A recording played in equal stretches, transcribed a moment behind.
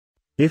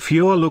If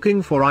you're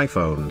looking for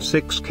iPhone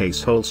 6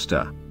 case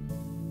holster,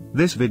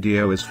 this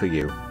video is for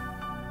you.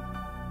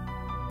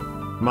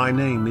 My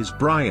name is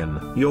Brian,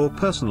 your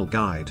personal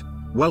guide.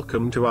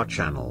 Welcome to our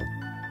channel.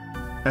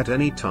 At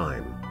any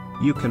time,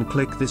 you can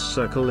click this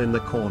circle in the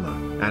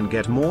corner and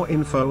get more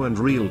info and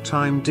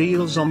real-time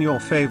deals on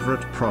your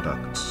favorite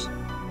products.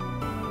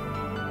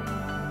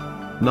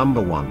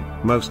 Number 1,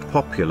 most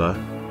popular,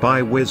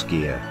 by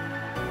WizGear.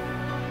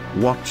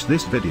 Watch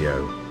this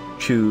video.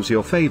 Choose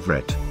your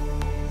favorite.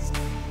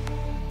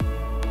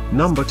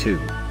 Number 2,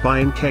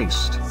 by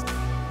Encased.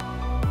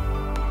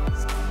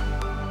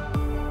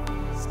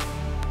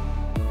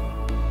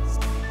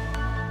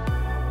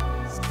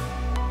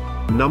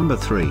 Number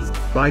 3,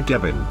 by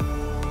Debin.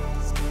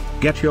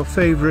 Get your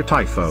favorite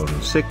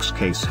iPhone 6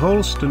 case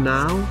holster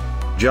now.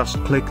 Just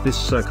click this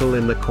circle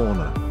in the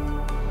corner.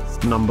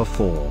 Number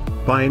 4,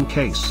 by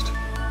Encased.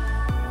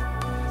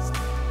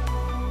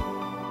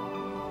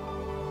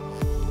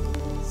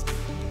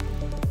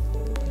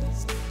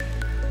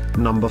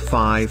 Number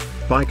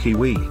 5, by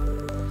Kiwi.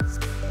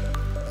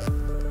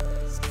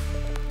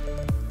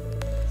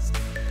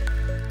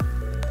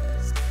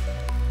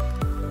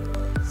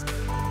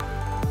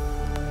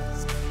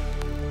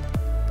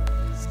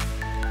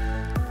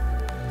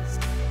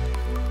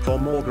 For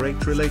more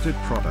great related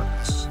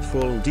products,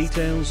 full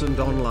details and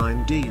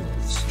online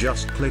deals,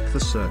 just click the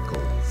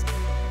circle.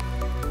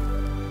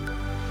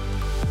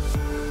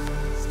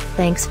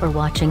 Thanks for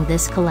watching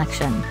this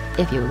collection.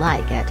 If you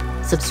like it,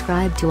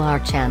 subscribe to our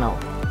channel.